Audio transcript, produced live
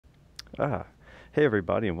Ah, hey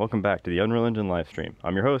everybody, and welcome back to the Unreal Engine livestream.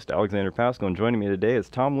 I'm your host, Alexander Pascal, and joining me today is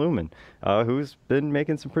Tom Looman, who's been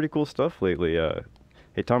making some pretty cool stuff lately.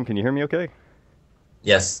 Hey Tom, can you hear me okay?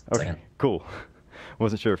 Yes, I Okay, can. cool.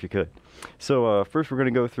 Wasn't sure if you could. So first we're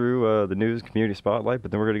going to go through the news community spotlight,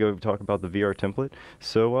 but then we're going to go talk about the VR template.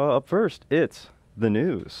 So up first, it's the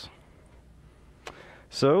news.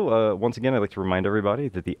 So once again, I'd like to remind everybody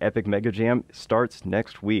that the Epic Mega Jam starts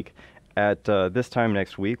next week. At this time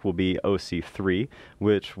next week will be OC3,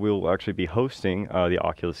 which will actually be hosting the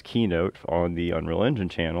Oculus keynote on the Unreal Engine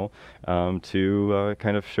channel to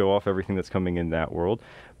kind of show off everything that's coming in that world.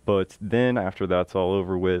 But then after that's all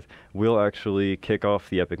over with, we'll actually kick off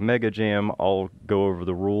the Epic Mega Jam. I'll go over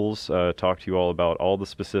the rules, talk to you all about all the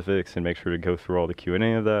specifics, and make sure to go through all the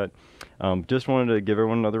Q&A of that. Just wanted to give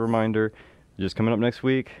everyone another reminder. Just coming up next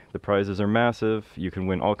week, the prizes are massive. You can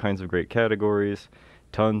win all kinds of great categories.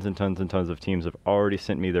 Tons and tons and tons of teams have already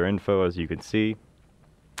sent me their info, as you can see.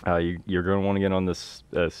 You're going to want to get on this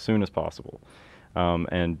as soon as possible.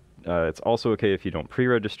 And it's also okay if you don't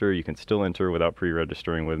pre-register. You can still enter without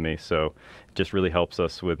pre-registering with me. So it just really helps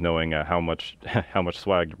us with knowing how much how much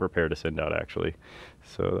swag to prepare to send out, actually.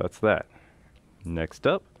 So that's that. Next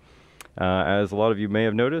up. As a lot of you may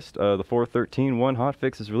have noticed, the 4.13.1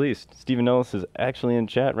 hotfix is released. Stephen Ellis is actually in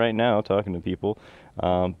chat right now talking to people,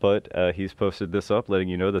 but he's posted this up letting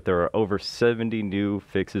you know that there are over 70 new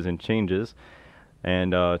fixes and changes.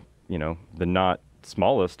 And, you know, the not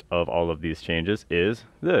smallest of all of these changes is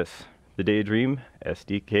this. The Daydream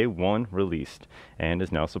SDK 1 released and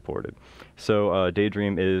is now supported. So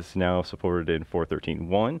Daydream is now supported in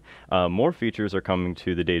 4.13.1. More features are coming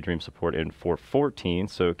to the Daydream support in 4.14,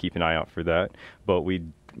 so keep an eye out for that. But we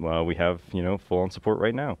have, you know, full-on support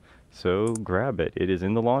right now. So grab it. It is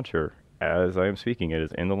in the launcher. As I am speaking, it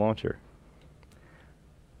is in the launcher.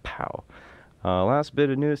 Pow. Last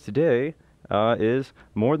bit of news today is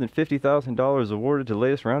more than $50,000 awarded to the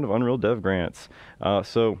latest round of Unreal Dev Grants.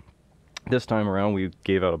 So this time around, we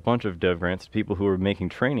gave out a bunch of dev grants to people who are making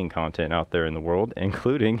training content out there in the world,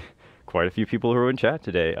 including quite a few people who are in chat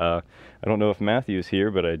today. I don't know if Matthew's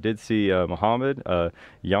here, but I did see Mohammed.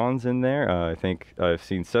 Jan's in there. I think I've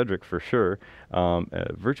seen Cedric for sure.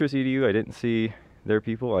 Virtuous EDU, I didn't see their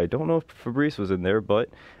people. I don't know if Fabrice was in there, but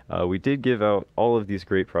we did give out all of these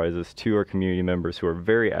great prizes to our community members who are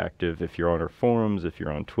very active. If you're on our forums, if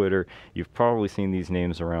you're on Twitter, you've probably seen these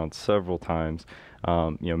names around several times.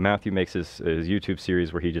 You know, Matthew makes his YouTube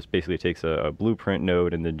series where he just basically takes a blueprint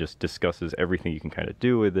node and then just discusses everything you can kind of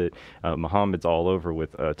do with it. Muhammad's all over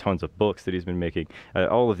with tons of books that he's been making.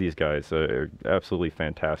 All of these guys are absolutely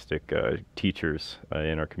fantastic teachers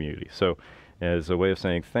in our community. So as a way of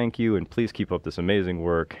saying thank you and please keep up this amazing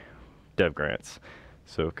work, Dev Grants.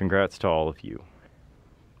 So congrats to all of you.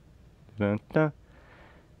 Dun, dun.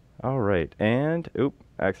 All right, and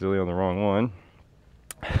accidentally on the wrong one.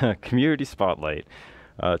 Community Spotlight.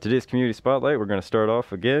 Today's Community Spotlight, we're going to start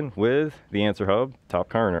off again with the Answer Hub, top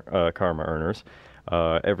karma earners.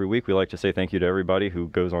 Every week we like to say thank you to everybody who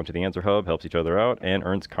goes onto the Answer Hub, helps each other out, and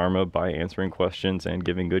earns karma by answering questions and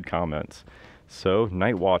giving good comments. So,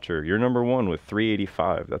 Night Watcher, you're number one with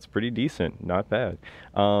 385. That's pretty decent, not bad.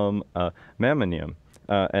 Mammonium.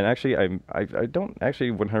 And actually, I don't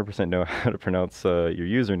actually 100% know how to pronounce your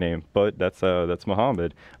username, but that's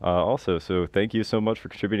Mohammed also. So thank you so much for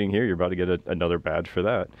contributing here. You're about to get another badge for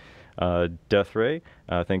that. Death Ray,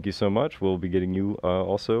 thank you so much. We'll be getting you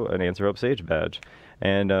also an Answer Up Sage badge.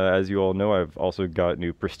 And as you all know, I've also got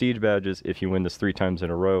new prestige badges if you win this 3 times in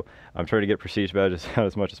a row. I'm trying to get prestige badges out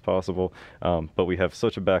as much as possible, but we have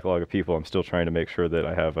such a backlog of people, I'm still trying to make sure that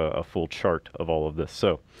I have a full chart of all of this.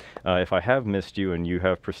 So if I have missed you and you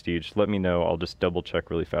have prestige, let me know. I'll just double check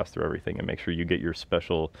really fast through everything and make sure you get your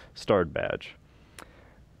special starred badge.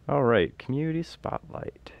 All right, Community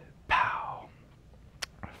Spotlight. Pow.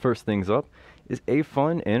 First things up is A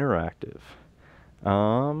Fun Interactive.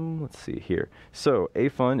 Let's see here. So, A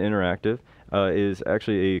Fun Interactive is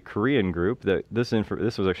actually a Korean group that this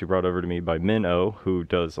was actually brought over to me by Min Oh, who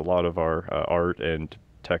does a lot of our art and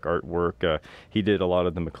tech artwork. He did a lot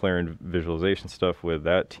of the McLaren visualization stuff with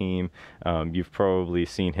that team. You've probably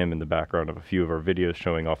seen him in the background of a few of our videos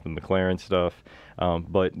showing off the McLaren stuff.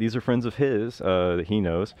 But these are friends of his that he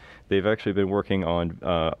knows. They've actually been working on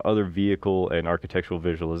other vehicle and architectural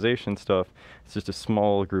visualization stuff. It's just a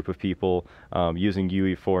small group of people using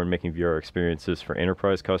UE4 and making VR experiences for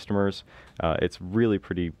enterprise customers. It's really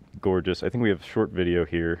pretty gorgeous. I think we have a short video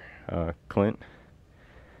here. Clint?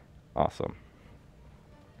 Awesome.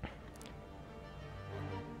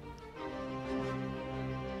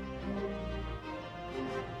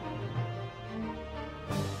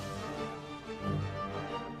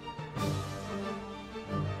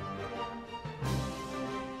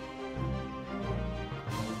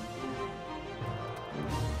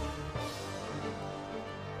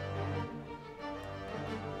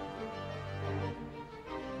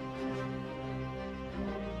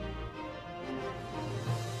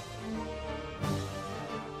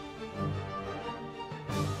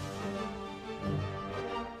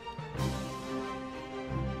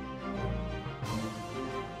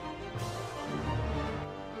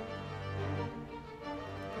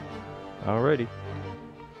 Alrighty.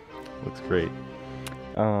 Looks great.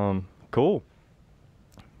 Cool.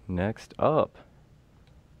 Next up.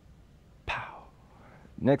 Pow.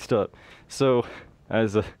 Next up. So,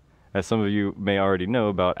 as some of you may already know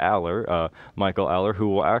about Aller, Michael Aller, who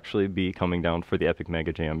will actually be coming down for the Epic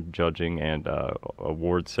Mega Jam judging and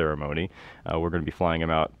award ceremony. We're going to be flying him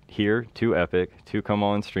out here to Epic to come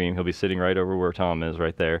on stream. He'll be sitting right over where Tom is,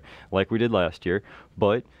 right there, like we did last year.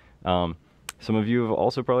 But some of you have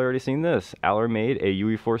also probably already seen this. Aller made a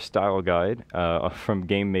UE4 style guide from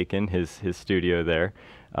Game Making, his studio there.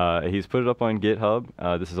 He's put it up on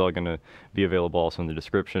GitHub. This is all going to be available also in the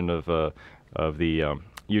description of the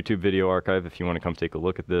YouTube video archive if you want to come take a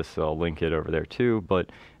look at this. I'll link it over there too.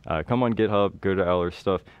 But come on GitHub, go to Aller's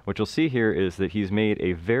stuff. What you'll see here is that he's made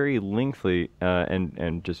a very lengthy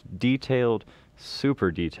and just detailed,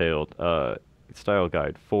 super detailed style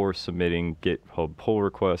guide for submitting GitHub pull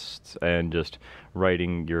requests and just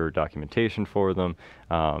writing your documentation for them,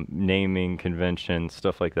 naming conventions,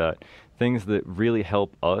 stuff like that. Things that really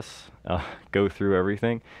help us go through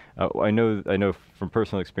everything. I know from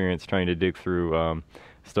personal experience trying to dig through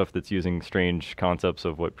stuff that's using strange concepts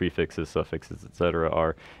of what prefixes, suffixes, etc.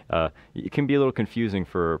 are, it can be a little confusing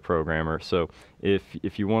for a programmer. So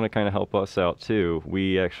if you want to kind of help us out too,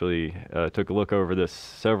 we actually took a look over this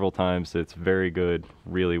several times. It's very good.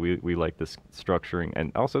 Really, we like this structuring,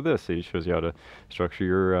 and also this. It shows you how to structure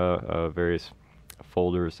your various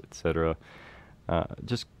folders, etc.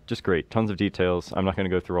 Just great. Tons of details. I'm not going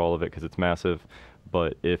to go through all of it because it's massive.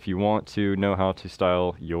 But if you want to know how to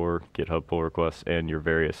style your GitHub pull requests and your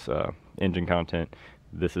various engine content,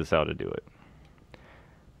 this is how to do it.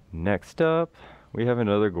 Next up, we have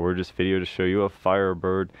another gorgeous video to show you of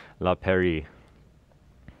Firebird La Prairie.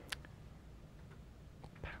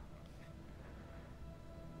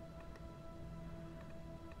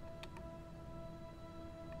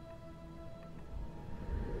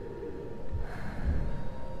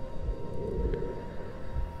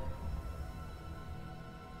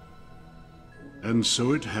 And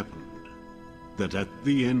so it happened that at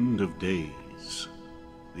the end of days,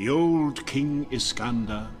 the old King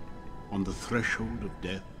Iskander, on the threshold of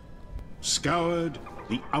death, scoured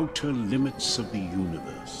the outer limits of the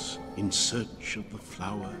universe in search of the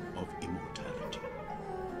flower of immortality.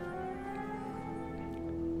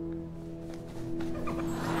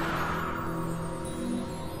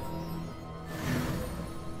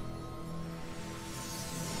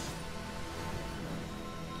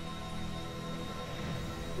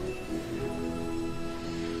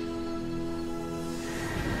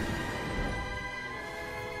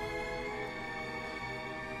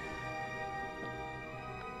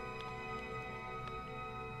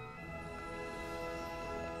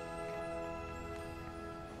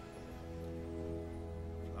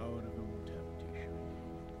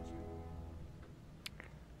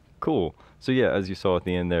 Cool. So yeah, as you saw at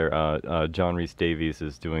the end there, John Rhys Davies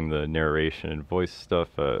is doing the narration and voice stuff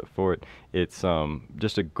for it. It's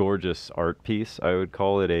just a gorgeous art piece. I would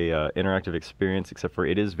call it a interactive experience, except for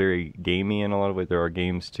it is very gamey in a lot of ways. There are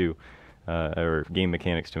games to, or game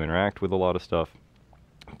mechanics to interact with a lot of stuff.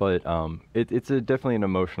 But it's definitely an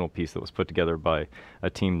emotional piece that was put together by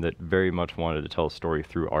a team that very much wanted to tell a story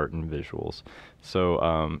through art and visuals.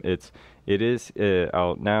 So it is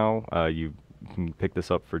out now. You can pick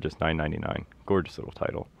this up for just $9.99. Gorgeous little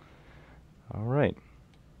title. All right.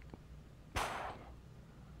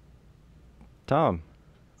 Tom,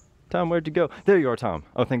 where'd you go? There you are, Tom.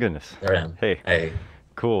 Oh, thank goodness. There I am. Hey. Hey.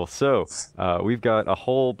 Cool. So we've got a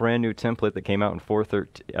whole brand new template that came out in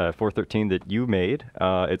 4.13 that you made.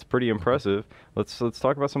 It's pretty impressive. Let's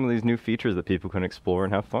talk about some of these new features that people can explore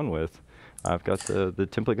and have fun with. I've got the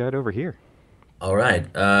template guide over here. All right.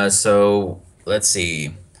 So let's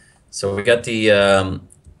see. So we got the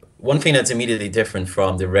one thing that's immediately different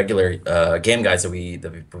from the regular game guides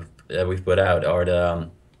that we've put out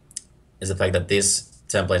is the fact that this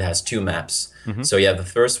template has two maps. Mm-hmm. So you have the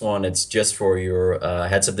first one, it's just for your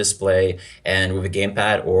heads-up display and with a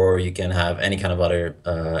gamepad, or you can have any kind of other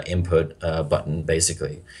input button,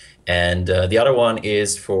 basically. And the other one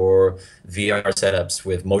is for VR setups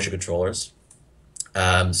with motion controllers.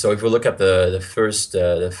 So if we look at the first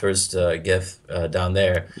GIF down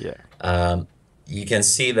there, yeah. You can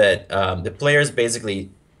see that the player is basically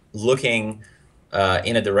looking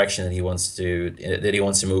in a direction that he wants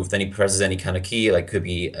to move. Then he presses any kind of key, like could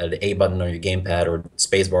be the A button on your gamepad or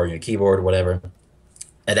spacebar on your keyboard or whatever.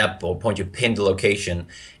 At that point, you pin the location,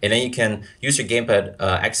 and then you can use your gamepad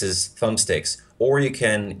axis thumbsticks, or you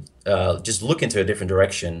can just look into a different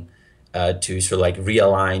direction to sort of like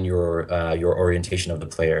realign your orientation of the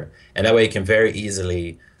player, and that way you can very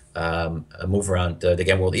easily move around the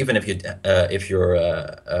game world. Even if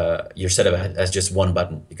you're set up as just one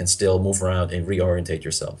button, you can still move around and reorientate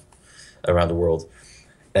yourself around the world.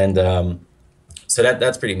 And so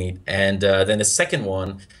that's pretty neat. And then the second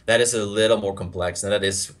one, that is a little more complex, and that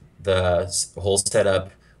is the whole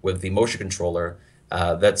setup with the motion controller.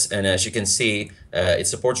 And as you can see, it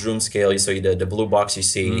supports room scale. So the blue box you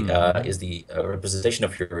see is the representation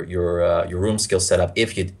of your room scale setup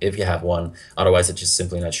if you have one. Otherwise, it's just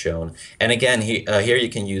simply not shown. And again, here you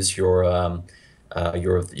can use your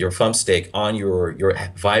thumbstick on your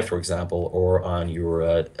Vive, for example, or on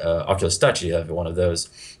your Oculus Touch. You have one of those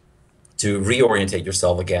to reorientate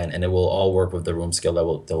yourself again, and it will all work with the room scale that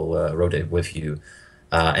will rotate with you.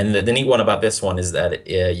 And the neat one about this one is that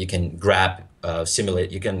you can grab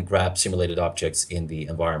simulated objects in the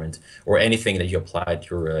environment, or anything that you applied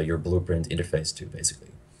your blueprint interface to, basically.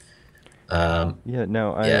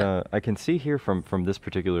 I can see here from this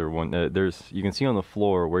particular one, you can see on the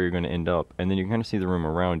floor where you're going to end up, and then you can kind of see the room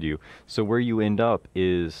around you. So where you end up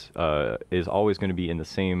is always going to be in the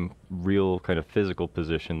same real kind of physical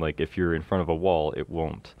position. Like if you're in front of a wall, it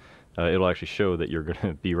won't. It'll actually show that you're going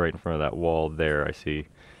to be right in front of that wall there, I see.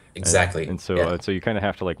 Exactly. And so so you kind of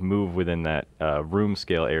have to like move within that room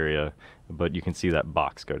scale area, but you can see that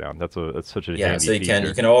box go down. That's such a handy so you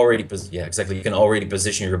feature. can already exactly, you can already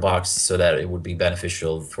position your box so that it would be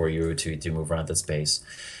beneficial for you to move around the space.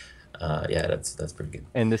 That's pretty good.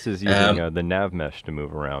 And this is using the nav mesh to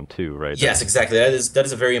move around too, right? Yes, exactly. That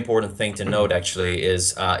is a very important thing to note, actually,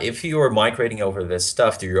 is if you are migrating over this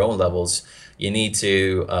stuff to your own levels, you need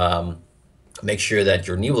to make sure that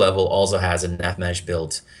your new level also has a nav mesh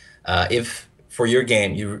built. If for your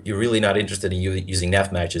game you're really not interested in using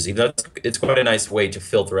nav matches, even though it's quite a nice way to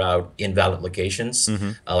filter out invalid locations,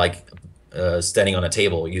 like standing on a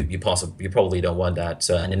table, you probably don't want that,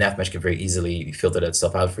 and the nav mesh can very easily filter that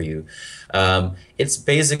stuff out for you. It's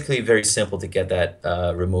basically very simple to get that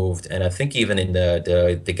removed, and I think even in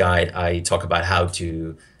the guide I talk about how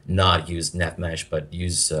to not use nav mesh, but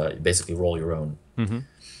use basically roll your own.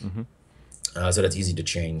 So that's easy to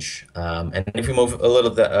change. And if we move a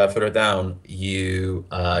little further down, you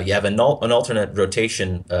have an alternate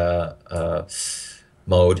rotation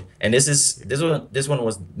mode, and this one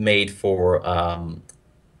was made for the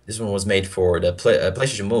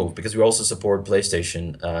PlayStation Move, because we also support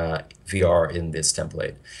PlayStation VR in this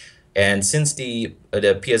template. And since the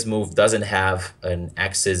PS Move doesn't have an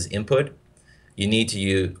axis input, you need to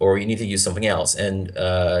use something else. And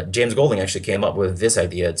James Golding actually came up with this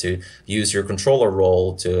idea to use your controller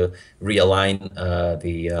roll to realign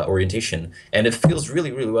the orientation, and it feels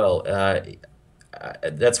really, really well.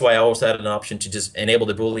 That's why I also added an option to just enable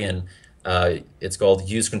the Boolean. It's called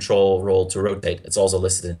use control roll to rotate. It's also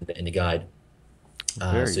listed in the guide.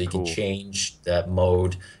 So you can change that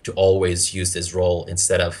mode to always use this roll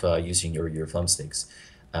instead of using your thumbsticks.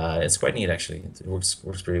 It's quite neat, actually. It works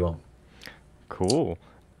pretty well. Cool.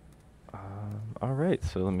 All right,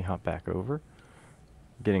 so let me hop back over.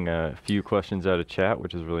 Getting a few questions out of chat,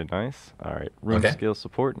 which is really nice. All right, room scale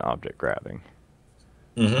support and object grabbing.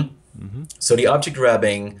 So the object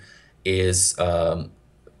grabbing is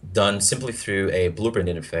done simply through a blueprint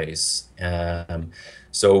interface.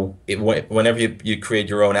 So whenever you create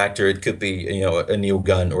your own actor, it could be a new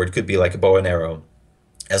gun, or it could be like a bow and arrow.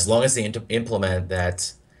 As long as they implement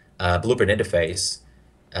that blueprint interface,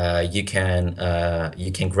 you can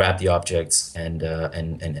grab the objects and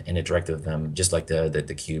interact with them just like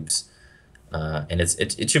the cubes. And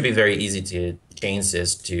it should be very easy to change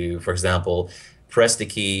this to, for example, press the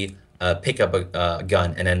key, pick up a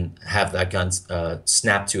gun, and then have that gun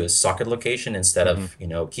snap to a socket location instead of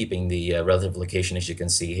keeping the relative location, as you can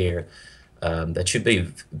see here. That should be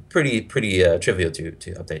pretty trivial to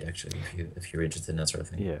update, actually, if you're interested in that sort of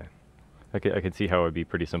thing. Yeah. I could see how it would be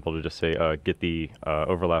pretty simple to just say, get the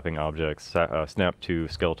overlapping objects, snap to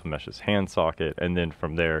skeletal mesh's hand socket, and then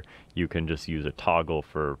from there you can just use a toggle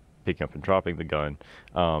for picking up and dropping the gun.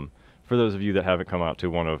 For those of you that haven't come out to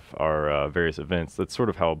one of our various events, that's sort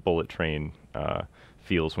of how a bullet train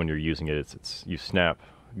feels when you're using it. It's you snap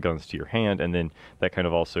guns to your hand, and then that kind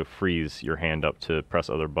of also frees your hand up to press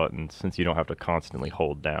other buttons, since you don't have to constantly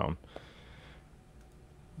hold down.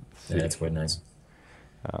 Yeah, that's quite nice.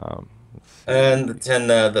 And then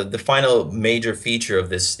the final major feature of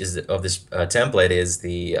this template is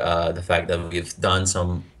the fact that we've done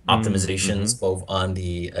some optimizations both on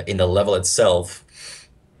in the level itself,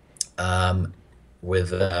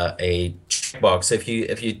 with a checkbox. So if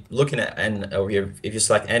you looking at if you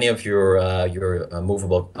select any of your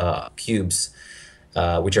movable cubes,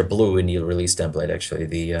 which are blue in the release template. Actually,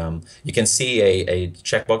 you can see a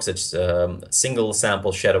checkbox that's single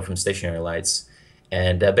sample shadow from stationary lights,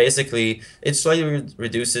 and basically it slightly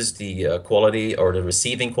reduces the quality or the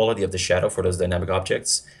receiving quality of the shadow for those dynamic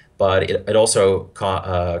objects, but it also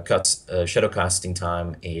cuts shadow casting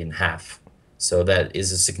time in half. So that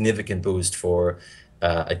is a significant boost for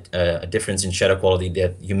a difference in shadow quality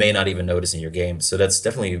that you may not even notice in your game. So that's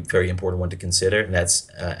definitely a very important one to consider, and that's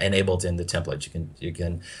enabled in the template. You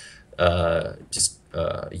can just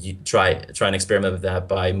you try and experiment with that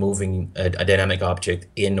by moving a dynamic object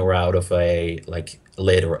in or out of a like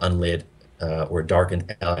lit or unlit or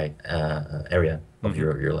darkened area of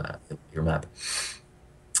your map.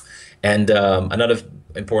 And another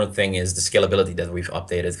important thing is the scalability that we've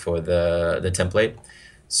updated for the template.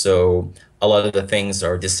 So a lot of the things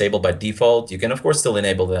are disabled by default. You can of course still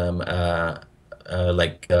enable them,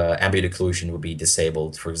 like ambient occlusion would be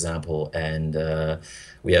disabled, for example, and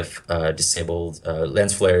we have disabled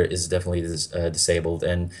lens flare is definitely disabled,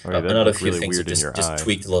 and another few things are just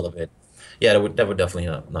tweaked a little bit. Yeah, that would definitely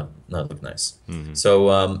not look nice. So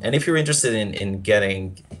and if you're interested in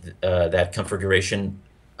getting that configuration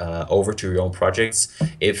over to your own projects,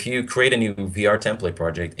 if you create a new VR template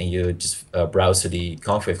project and you just browse to the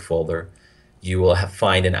config folder, you will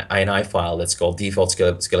find an INI file that's called default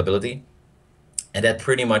scalability, and that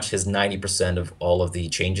pretty much has 90% of all of the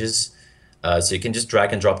changes. So you can just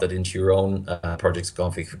drag and drop that into your own project's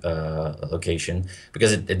config location,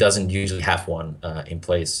 because it doesn't usually have one in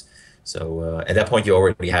place. So at that point, you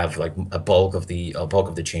already have like a bulk of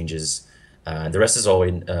the changes. The rest is all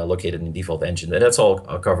located in the default engine, and that's all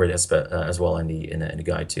covered as well in the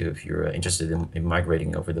guide too, if you're interested in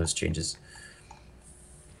migrating over those changes.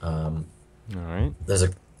 All right. There's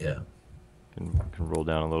yeah. Can roll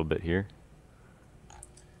down a little bit here.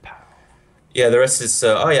 Yeah, the rest is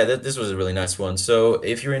oh yeah, this was a really nice one. So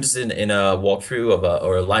if you're interested in a walkthrough of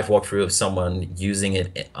or a live walkthrough of someone using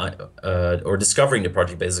it or discovering the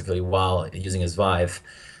project basically while using his Vive,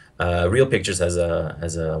 Real Pictures has a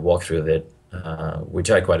walkthrough of it,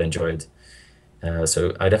 which I quite enjoyed.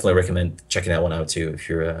 So I definitely recommend checking that one out too if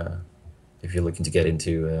you're looking to get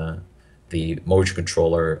into the motion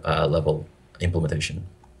controller level implementation.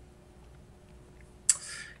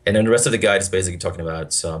 And then the rest of the guide is basically talking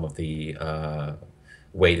about some of the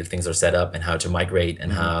way that things are set up and how to migrate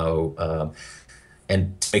and how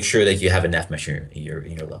and make sure that you have a nav mesh in your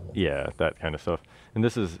level. Yeah, that kind of stuff. And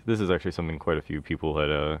this is actually something quite a few people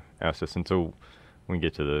had asked us. And so when we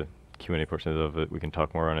get to the Q&A portion of it, we can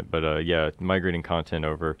talk more on it. But yeah, migrating content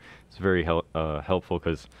over is very helpful,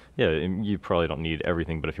 because yeah, you probably don't need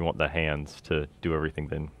everything, but if you want the hands to do everything,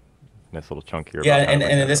 then nice little chunk here. Yeah, and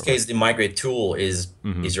in this case, the migrate tool is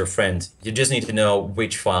your friend. You just need to know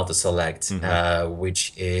which file to select,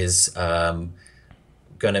 which is the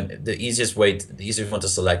easiest one to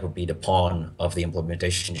select would be the pawn of the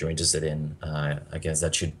implementation you're interested in. I guess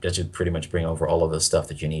that should pretty much bring over all of the stuff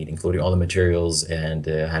that you need, including all the materials and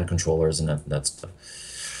hand controllers and that stuff.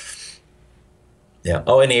 Yeah.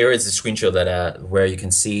 Oh, and here is a screenshot that where you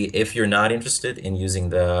can see if you're not interested in using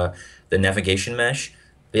the navigation mesh.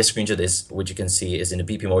 This screenshot is, which you can see, is in the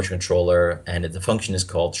BP motion controller, and the function is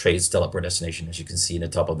called trace teleport destination, as you can see in the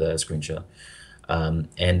top of the screenshot.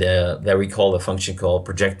 And there we call a function called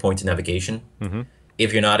project point to navigation.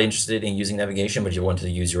 If you're not interested in using navigation, but you want to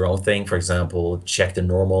use your own thing, for example, check the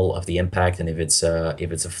normal of the impact, and if it's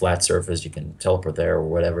a flat surface, you can teleport there or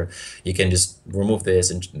whatever. You can just remove this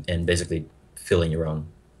and basically fill in your own.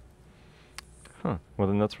 Huh. Well,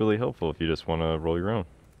 then that's really helpful if you just want to roll your own.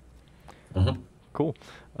 Cool.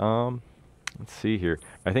 Let's see here.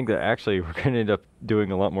 I think that actually we're going to end up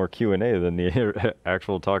doing a lot more Q&A than the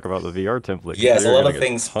actual talk about the VR template. Yes, a lot of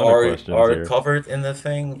things are covered in the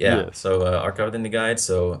thing. Yeah, yes. So are covered in the guide.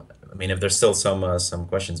 So I mean, if there's still some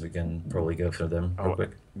questions, we can probably go through them real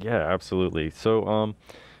quick. Yeah, absolutely. So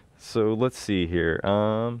so let's see here.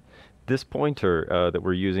 This pointer that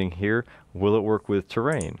we're using here, will it work with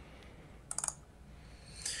terrain?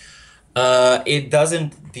 It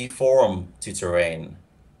doesn't deform to terrain,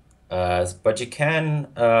 but you can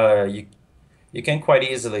quite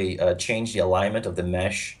easily change the alignment of the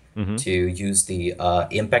mesh to use the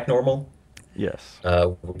impact normal. Yes.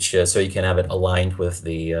 Which so you can have it aligned with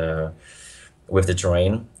the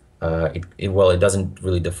terrain. It doesn't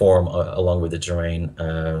really deform along with the terrain,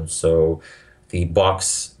 so the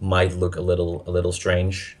box might look a little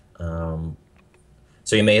strange.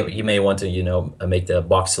 So you may want to make the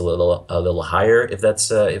box a little higher if that's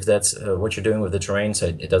what you're doing with the terrain, so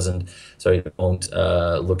it won't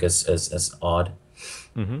look as odd.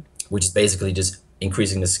 Which is basically just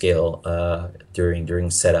increasing the scale during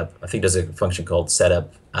setup. I think there's a function called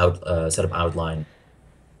setup outline.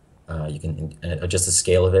 You can adjust the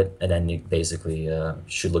scale of it, and then it basically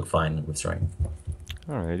should look fine with strength.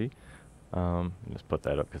 Alrighty. Just put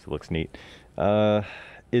that up because it looks neat.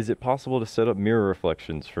 Is it possible to set up mirror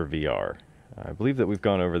reflections for VR? I believe that we've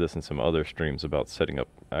gone over this in some other streams about setting up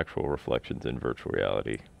actual reflections in virtual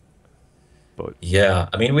reality. But yeah,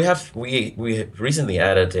 I mean, we recently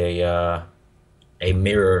added a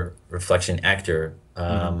mirror reflection actor.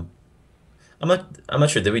 I'm not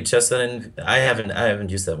sure. Did we test that? I haven't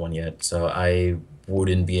used that one yet, so I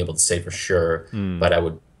wouldn't be able to say for sure. But I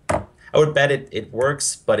would bet it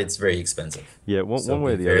works, but it's very expensive. Yeah, So one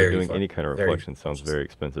way or it'd the be other, very doing fun, any kind of very reflection sounds interesting. very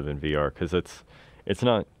expensive in VR because it's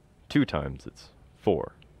not 2 times, it's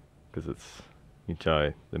 4 because it's each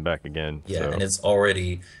eye then back again. Yeah, So and it's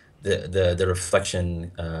already the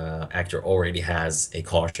reflection actor already has a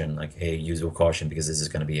caution, like, hey, use with caution because this is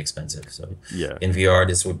going to be expensive. So yeah, in VR,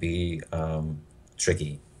 this would be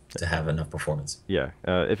tricky to have enough performance. yeah.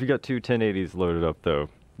 If you got 2 1080s loaded up though,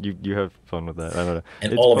 you have fun with that. I don't know.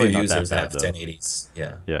 And It's all of probably your not that users bad have though. 1080s.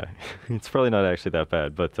 Yeah. Yeah, it's probably not actually that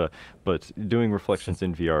bad, but doing reflections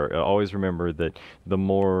in VR, always remember that the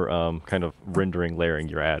more kind of rendering layering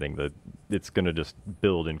you're adding, it's going to just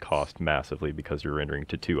build in cost massively because you're rendering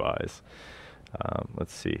to 2 eyes.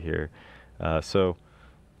 Let's see here. So,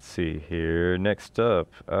 let's see here. Next up,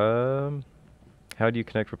 how do you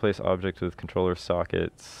connect replace objects with controller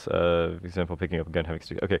sockets? Example, picking up a gun, having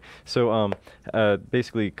stick. Okay, so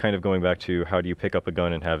basically kind of going back to how do you pick up a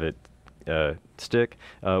gun and have it stick.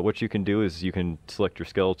 What you can do is you can select your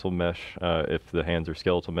skeletal mesh if the hands are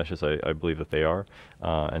skeletal meshes, I believe that they are,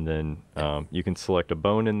 and then you can select a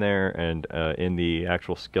bone in there, and in the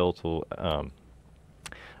actual skeletal,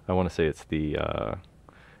 I want to say it's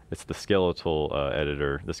the skeletal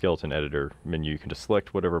editor, the skeleton editor menu. You can just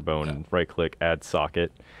select whatever bone, right click, add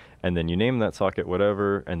socket, and then you name that socket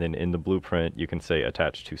whatever, and then in the blueprint you can say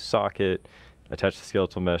attach to socket, attach the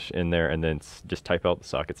skeletal mesh in there, and then just type out the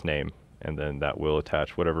socket's name, and then that will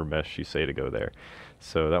attach whatever mesh you say to go there.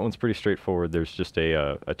 So that one's pretty straightforward. There's just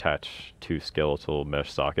a attach to skeletal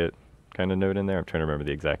mesh socket kind of note in there. I'm trying to remember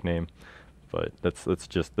the exact name, but that's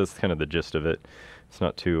kind of the gist of it. It's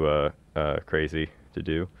not too crazy to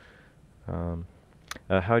do.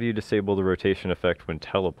 How do you disable the rotation effect when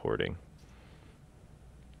teleporting?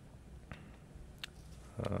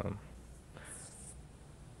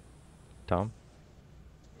 Tom?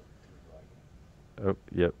 Oh,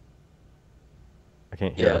 yep. I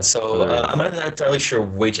can't hear Yeah, him. so Oh, there he is. I'm not entirely sure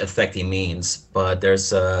which effect he means, but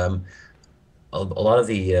there's a lot of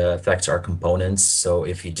the effects are components. So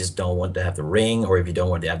if you just don't want to have the ring, or if you don't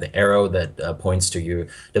want to have the arrow that points to you,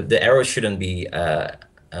 the arrow shouldn't be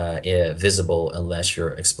visible unless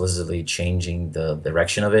you're explicitly changing the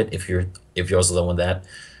direction of it. If you also don't want that,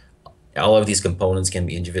 all of these components can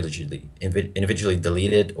be individually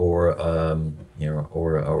deleted, or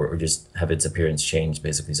or just have its appearance changed,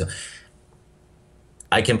 basically. So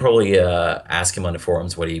I can probably ask him on the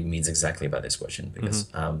forums what he means exactly by this question, because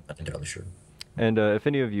I'm not entirely sure. And if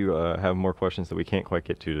any of you have more questions that we can't quite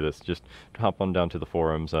get to this, just hop on down to the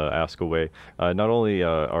forums, ask away. Not only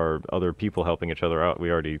are other people helping each other out,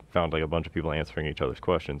 we already found like a bunch of people answering each other's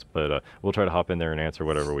questions, but we'll try to hop in there and answer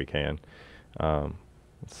whatever we can.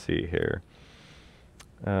 Let's see here.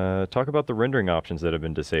 Talk about the rendering options that have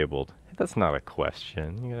been disabled. That's not a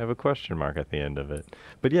question. You have a question mark at the end of it.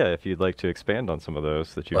 But yeah, if you'd like to expand on some of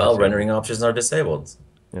those that you've Well, disabled. rendering options are disabled.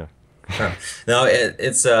 Yeah. Huh. No,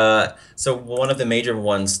 it's so one of the major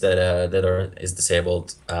ones that is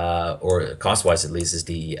disabled, or cost-wise at least, is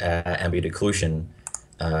the ambient occlusion,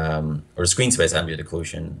 or screen space ambient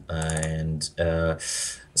occlusion, and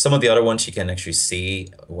some of the other ones you can actually see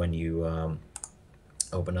when you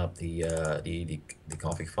open up the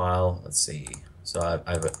config file. Let's see. So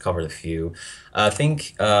I've covered a few. I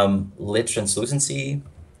think lit translucency,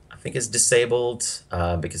 I think, is disabled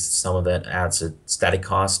because some of that adds a static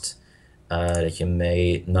cost that you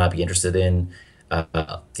may not be interested in.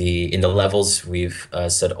 In the levels, we've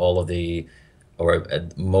set all of the, or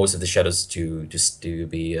most of the shadows to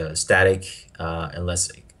be static, unless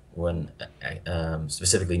when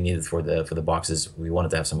specifically needed for the boxes. We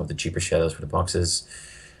wanted to have some of the cheaper shadows for the boxes.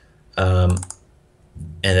 And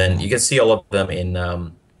then you can see all of them in,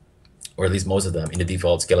 or at least most of them, in the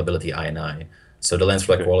default scalability INI. So the lens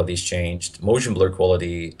flare quality is changed. Motion blur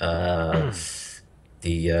quality,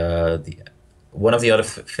 one of the other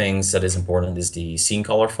things that is important is the scene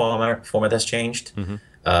color format has changed.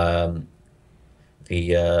 According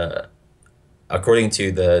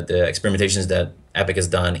to the experimentations that Epic has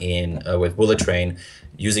done in with Bullet Train,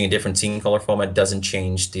 using a different scene color format doesn't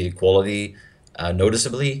change the quality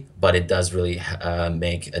noticeably, but it does really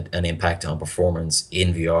make an impact on performance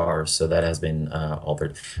in VR. So that has been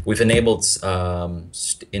altered. We've enabled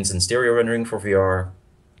instant stereo rendering for VR.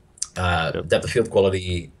 Depth of field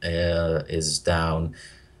quality is down.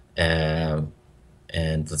 And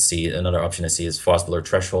let's see, another option I see is fast blur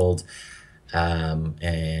threshold.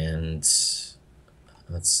 And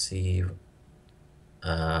let's see,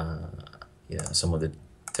 yeah, some of the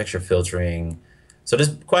texture filtering. So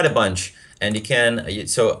there's quite a bunch, and you can.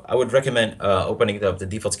 So I would recommend opening up the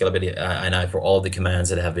default scalability INI for all the commands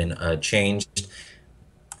that have been changed,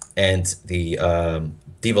 and the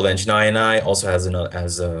default engine INI also has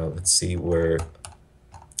let's see where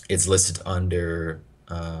it's listed under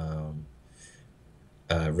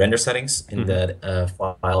render settings in that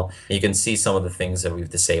file. And you can see some of the things that we've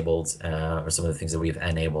disabled or some of the things that we've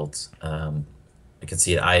enabled. You can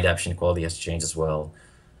see eye adaptation quality has changed as well.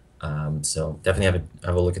 So definitely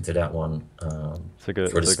have a look into that one. It's like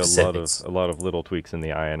a lot of little tweaks in the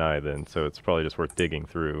INI then, so it's probably just worth digging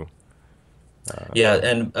through. Yeah,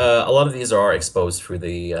 and a lot of these are exposed through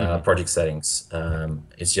the project settings.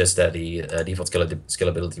 It's just that the default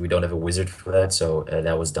scalability, we don't have a wizard for that, so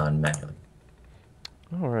that was done manually.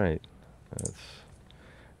 All right,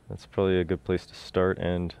 that's probably a good place to start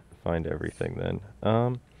and find everything then.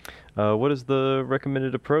 What is the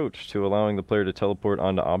recommended approach to allowing the player to teleport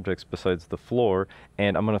onto objects besides the floor?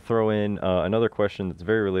 And I'm going to throw in another question that's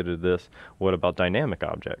very related to this. What about dynamic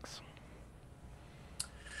objects?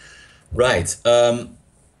 Right.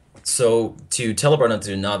 So to teleport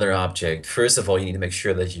onto another object, first of all, you need to make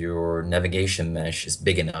sure that your navigation mesh is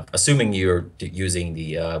big enough, assuming you're using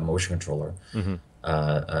the motion controller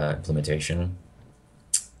implementation.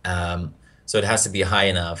 So it has to be high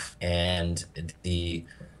enough, and the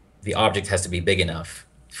object has to be big enough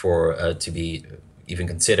for to be even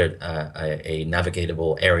considered a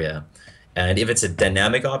navigatable area. And if it's a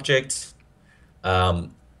dynamic object,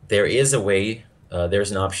 there is a way.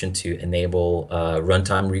 There's an option to enable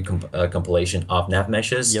runtime compilation of nav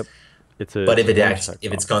meshes. Yep. But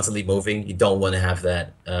if it's constantly moving, you don't want to have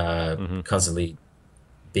that constantly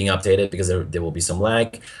being updated, because there will be some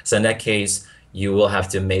lag. So in that case, you will have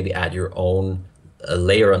to maybe add your own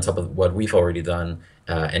layer on top of what we've already done,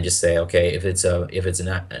 and just say, okay, if it's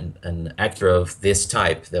an actor of this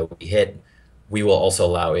type that we hit, we will also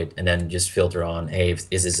allow it, and then just filter on, hey,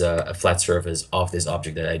 is this a flat surface of this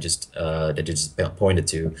object that I just pointed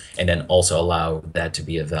to, and then also allow that to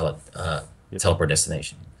be a valid teleport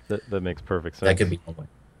destination. That makes perfect sense. That could be one way.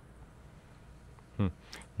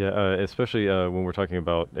 Yeah, especially when we're talking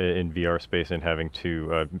about in VR space and having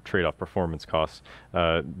to trade off performance costs.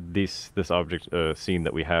 This object scene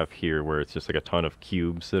that we have here, where it's just like a ton of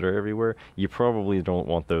cubes that are everywhere, you probably don't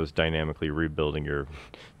want those dynamically rebuilding your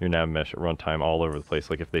nav mesh at runtime all over the place.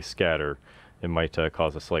 Like if they scatter, it might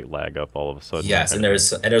cause a slight lag up all of a sudden. Yes, and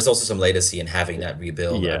there's also some latency in having that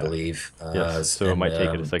rebuild, I believe. Yes, so it might take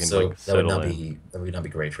it a second to like that would not be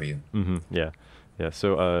great for you. Yeah.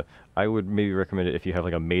 So I would maybe recommend it if you have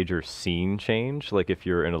like a major scene change, like if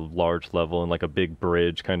you're in a large level and like a big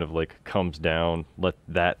bridge kind of like comes down, let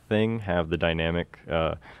that thing have the dynamic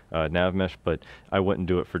nav mesh. But I wouldn't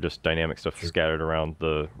do it for just dynamic stuff scattered around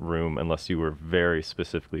the room unless you were very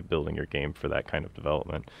specifically building your game for that kind of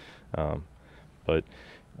development. But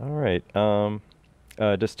all right.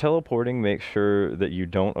 Does teleporting make sure that you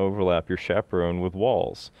don't overlap your chaperone with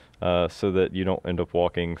walls so that you don't end up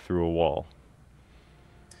walking through a wall?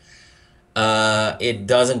 It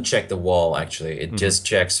doesn't check the wall, actually. It just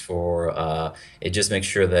checks for, it just makes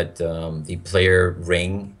sure that the player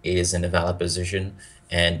ring is in a valid position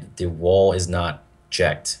and the wall is not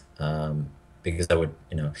checked. Because that would,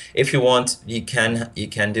 if you want, you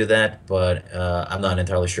can do that, but I'm not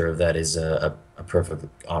entirely sure if that is a perfect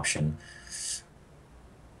option.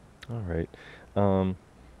 All right.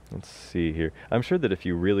 Let's see here. I'm sure that if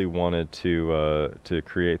you really wanted to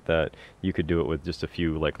create that, you could do it with just a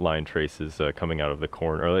few like line traces coming out of the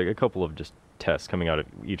corner, or like a couple of just tests coming out of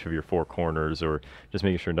each of your four corners, or just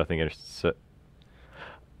making sure nothing is.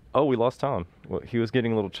 Oh, we lost Tom. Well, he was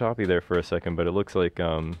getting a little choppy there for a second, but it looks like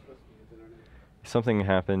something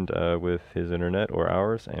happened with his internet or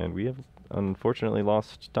ours, and we have unfortunately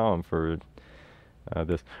lost Tom for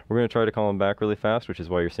this. We're going to try to call him back really fast, which is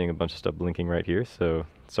why you're seeing a bunch of stuff blinking right here. So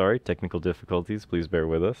sorry, technical difficulties. Please bear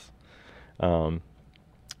with us.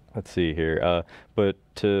 Let's see here. But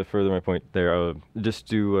to further my point there, just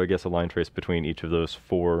do, I guess, a line trace between each of those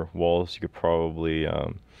four walls. You could probably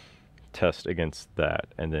test against that,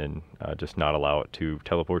 and then just not allow it to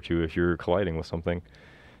teleport you if you're colliding with something.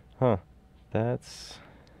 Huh. That's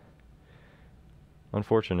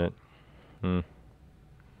unfortunate.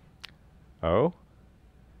 Oh?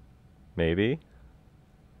 Maybe?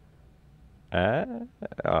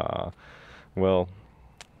 Well,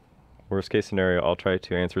 worst case scenario, I'll try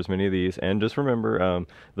to answer as many of these. And just remember,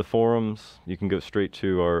 the forums, you can go straight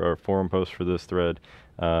to our forum post for this thread,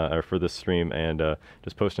 or for this stream, and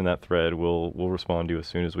just post in that thread. We'll respond to you as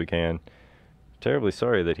soon as we can. Terribly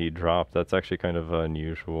sorry that he dropped. That's actually kind of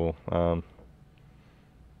unusual.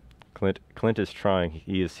 Clint is trying.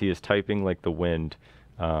 He is typing like the wind.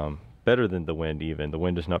 Better than the wind even. The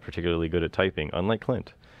wind is not particularly good at typing, unlike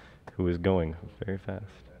Clint, who is going very fast.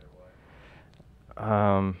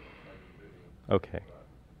 Okay.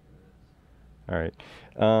 All right.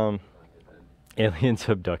 Aliens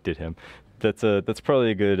abducted him. That's probably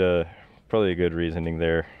a good reasoning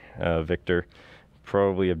there, Victor.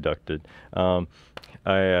 Probably abducted.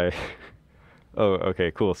 I Oh,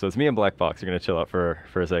 okay, cool. So it's me and Black Box. You're gonna chill out for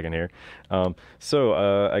a second here.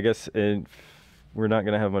 I guess we're not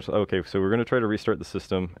gonna have much. Okay, so we're gonna try to restart the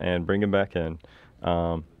system and bring him back in.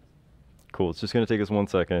 Cool. It's just gonna take us 1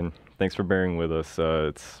 second. Thanks for bearing with us.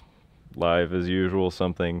 It's live as usual.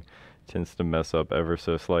 Something tends to mess up ever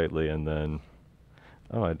so slightly, and then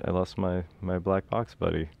I lost my Black Box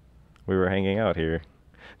buddy. We were hanging out here.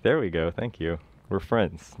 There we go. Thank you. We're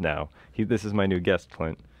friends now. This is my new guest,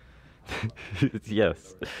 Clint.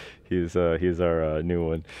 Yes, he's our new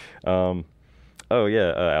one. Oh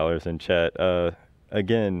yeah, Aller's in chat.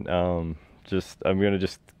 Again, I'm gonna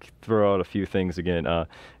just throw out a few things again.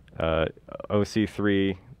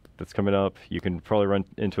 OC3 that's coming up. You can probably run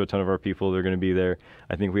into a ton of our people. They're gonna be there.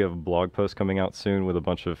 I think we have a blog post coming out soon with a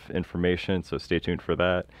bunch of information, so stay tuned for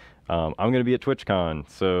that. I'm gonna be at TwitchCon,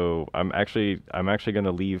 so I'm actually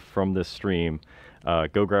gonna leave from this stream,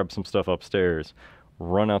 go grab some stuff upstairs,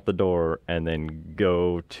 run out the door, and then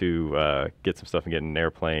go to get some stuff and get in an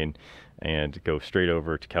airplane and go straight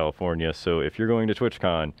over to California. So if you're going to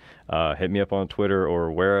TwitchCon, hit me up on Twitter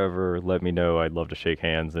or wherever. Let me know. I'd love to shake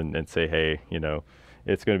hands and say, hey,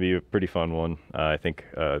 it's going to be a pretty fun one. I think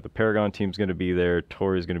the Paragon team's going to be there.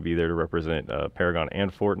 Tori's going to be there to represent Paragon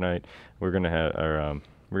and Fortnite. We're going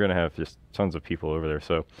to have just tons of people over there.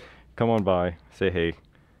 So come on by, say hey.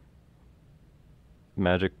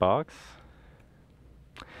 Magic Box?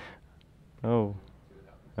 Oh,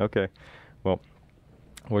 okay. Well,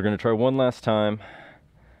 we're going to try one last time.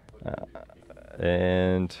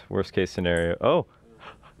 And worst case scenario. Oh,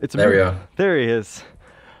 it's there we go. There he is.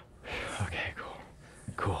 Okay,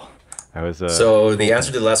 cool. I was. So the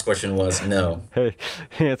answer to the last question was no. Hey,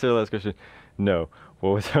 the answer to the last question, no.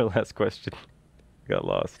 What was our last question? Got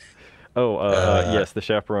lost. Oh, yes, the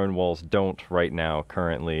chaperone walls don't right now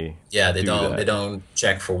currently. Yeah, they don't. They don't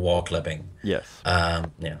check for wall clipping. Yes.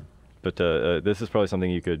 Yeah. But this is probably something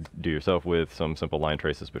you could do yourself with some simple line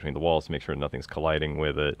traces between the walls to make sure nothing's colliding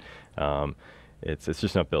with it. It's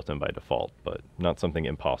just not built in by default, but not something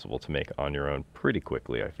impossible to make on your own pretty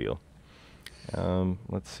quickly, I feel.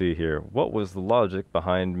 Let's see here. What was the logic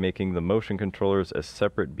behind making the motion controllers a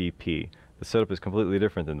separate BP? The setup is completely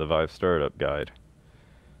different than the Vive startup guide.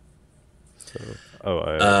 So,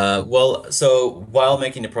 well, so while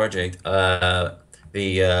making the project,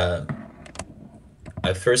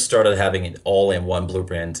 I first started having it all in one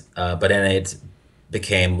blueprint, but then it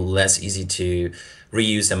became less easy to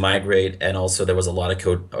reuse and migrate, and also there was a lot of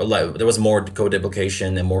code, there was more code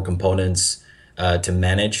duplication and more components to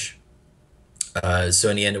manage. So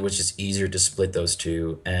in the end, it was just easier to split those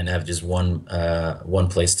two and have just one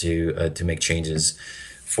place to make changes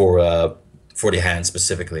for the hand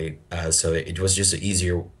specifically. So it was just an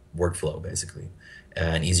easier workflow basically,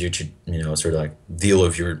 and easier to sort of like deal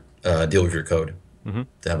with your code. Mm-hmm.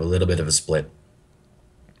 To have a little bit of a split.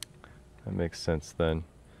 That makes sense then.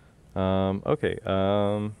 Okay.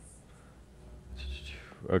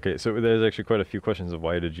 Okay, so there's actually quite a few questions of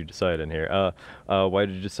why did you decide in here. Why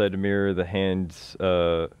did you decide to mirror the hands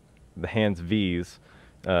V's,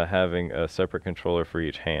 having a separate controller for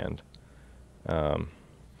each hand? So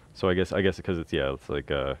I guess because it's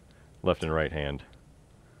like left and right hand.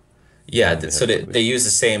 Yeah, so they use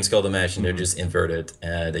the same skull mesh and they're just inverted.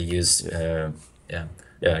 They use yeah.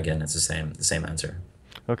 Again, it's the same answer.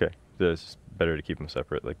 Okay, it's better to keep them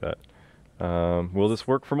separate like that. Will this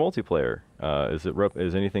work for multiplayer?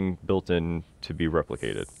 Is anything built in to be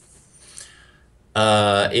replicated?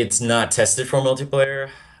 It's not tested for multiplayer.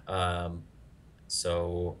 Yeah,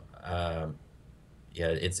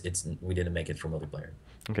 we didn't make it for multiplayer.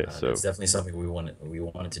 Okay, so it's definitely something we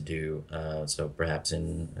wanted to do. So perhaps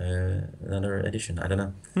in another edition, I don't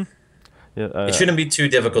know. Yeah, It shouldn't be too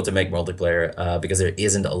difficult to make multiplayer because there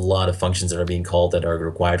isn't a lot of functions that are being called that are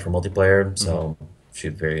required for multiplayer. So it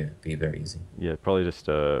should be very easy. yeah, probably just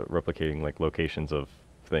replicating like locations of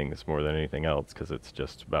things more than anything else, because it's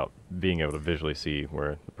just about being able to visually see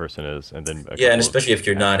where the person is, and then a Yeah, and couple of especially if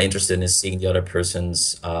you're not actions. interested in seeing the other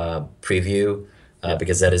person's preview, Yeah.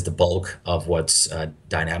 because that is the bulk of what's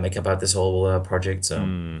dynamic about this whole project. So.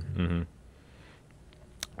 Mm-hmm.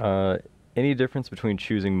 Uh, any difference between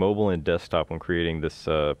choosing mobile and desktop when creating this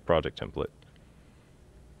project template?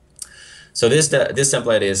 So this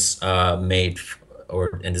template is made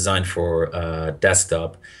and designed for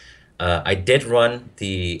desktop. I did run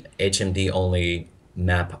the HMD only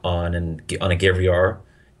map on a Gear VR,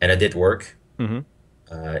 and it did work. Mm-hmm.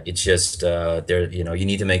 It's just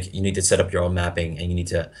you need to set up your own mapping, and you need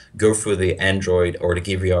to go through the Android or the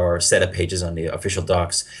Gear VR setup pages on the official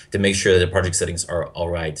docs to make sure that the project settings are all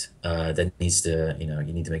right. That needs to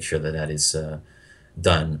you need to make sure that that is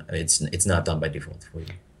done. It's not done by default for you.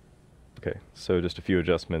 Okay, so just a few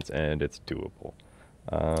adjustments and it's doable.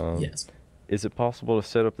 Yes. Is it possible to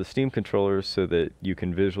set up the Steam controllers so that you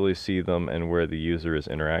can visually see them and where the user is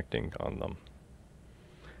interacting on them?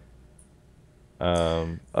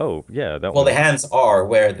 Oh, yeah, that Well, one. the hands are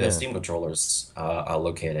where the Yeah. Steam controllers are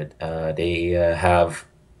located. They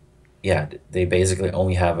basically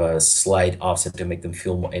only have a slight offset to make them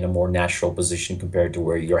feel in a more natural position compared to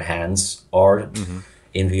where your hands are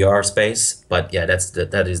in VR space. But yeah,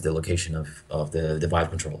 that is the location of the Vive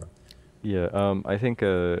controller. Yeah, I think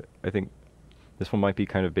this one might be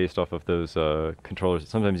kind of based off of those controllers that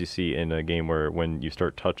sometimes you see in a game where when you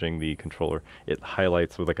start touching the controller, it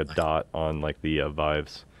highlights with like a dot on like the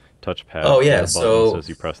Vive's touchpad. Oh And yeah, the buttons, so as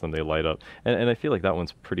you press them, they light up. And I feel like that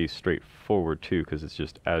one's pretty straightforward too, because it's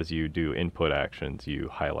just as you do input actions, you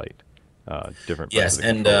highlight different parts yes, of the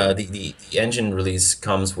and controller. the engine release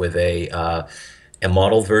comes with a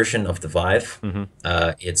model version of the Vive.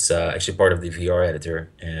 It's actually part of the VR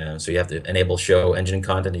editor, and so you have to enable show engine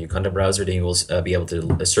content in your content browser. Then you will be able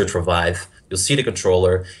to search for Vive. You'll see the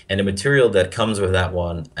controller, and the material that comes with that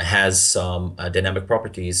one has some dynamic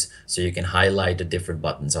properties, so you can highlight the different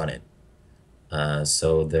buttons on it.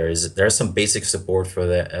 So there's some basic support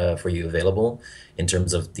for you available in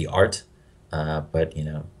terms of the art, but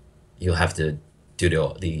you'll have to do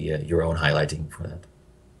the your own highlighting for that.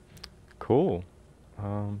 Cool.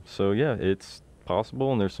 So yeah, it's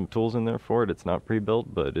possible, and there's some tools in there for it. It's not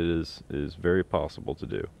pre-built, but it is very possible to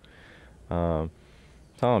do. Um,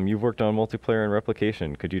 Tom, you've worked on multiplayer and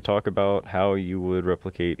replication. Could you talk about how you would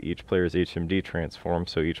replicate each player's HMD transform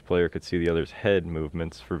so each player could see the other's head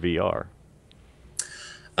movements for VR?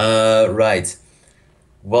 Right.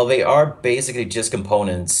 Well, they are basically just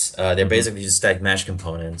components. They're basically just static mesh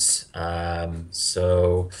components.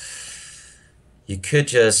 So you could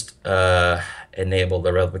just enable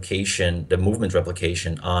the movement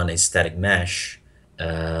replication on a static mesh,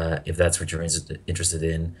 if that's what you're interested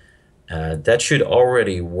in. That should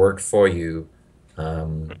already work for you.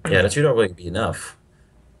 Yeah, that should already be enough.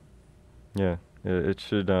 Yeah, it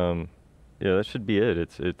should. Yeah, that should be it.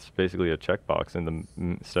 It's basically a checkbox in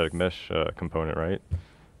the static mesh component, right?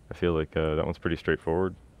 I feel like that one's pretty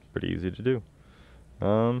straightforward, pretty easy to do.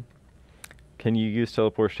 Um, Can you use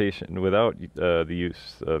teleportation without the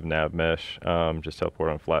use of nav mesh? Just teleport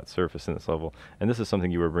on flat surface in this level. And this is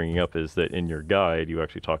something you were bringing up, is that in your guide you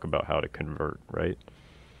actually talk about how to convert, right?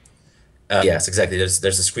 Yes, exactly. There's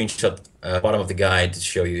a screenshot bottom of the guide to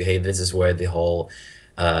show you, hey, this is where the whole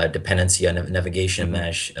dependency on navigation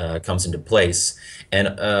mesh comes into place. And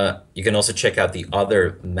you can also check out the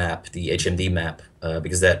other map, the HMD map,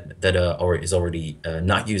 because that is already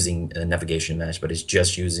not using navigation mesh, but it's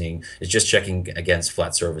just checking against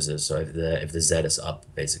flat surfaces. So if the Z is up,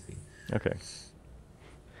 basically. Okay.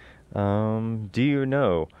 Do you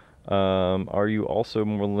know, are you also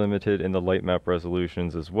more limited in the light map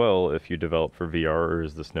resolutions as well if you develop for VR, or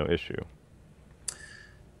is this no issue?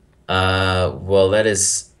 Well, that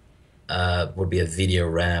is would be a video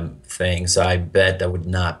RAM thing, so I bet that would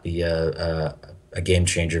not be a game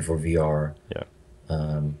changer for VR. Yeah.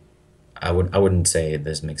 I wouldn't say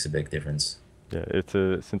this makes a big difference. Yeah,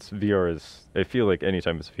 since VR is, I feel like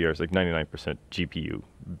anytime it's VR, it's like 99% GPU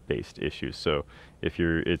based issues. So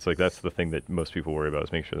it's like that's the thing that most people worry about,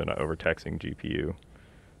 is make sure they're not overtaxing GPU.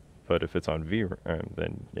 But if it's on VR,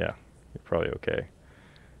 then yeah, you're probably okay.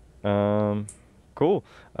 Cool.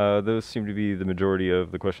 Those seem to be the majority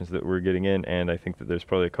of the questions that we're getting in, and I think that there's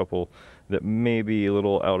probably a couple that may be a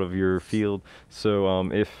little out of your field. So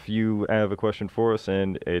if you have a question for us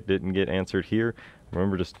and it didn't get answered here,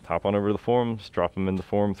 remember, just hop on over to the forums, drop them in the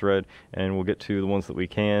forum thread, and we'll get to the ones that we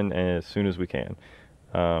can as soon as we can.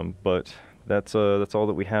 But that's all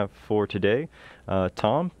that we have for today.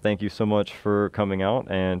 Tom, thank you so much for coming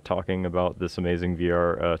out and talking about this amazing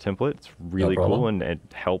VR template. It's really cool, and it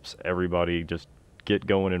helps everybody just get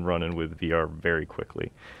going and running with VR very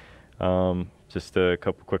quickly. Just a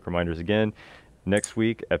couple quick reminders again. Next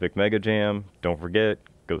week, Epic Mega Jam. Don't forget,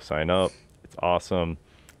 go sign up. It's awesome.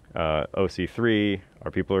 OC3,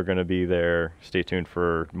 our people are going to be there. Stay tuned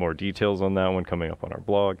for more details on that one coming up on our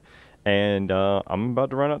blog. And I'm about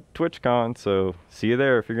to run out TwitchCon, so see you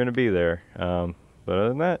there if you're going to be there. But other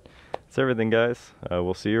than that, that's everything, guys.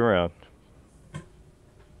 We'll see you around.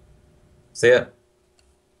 See ya.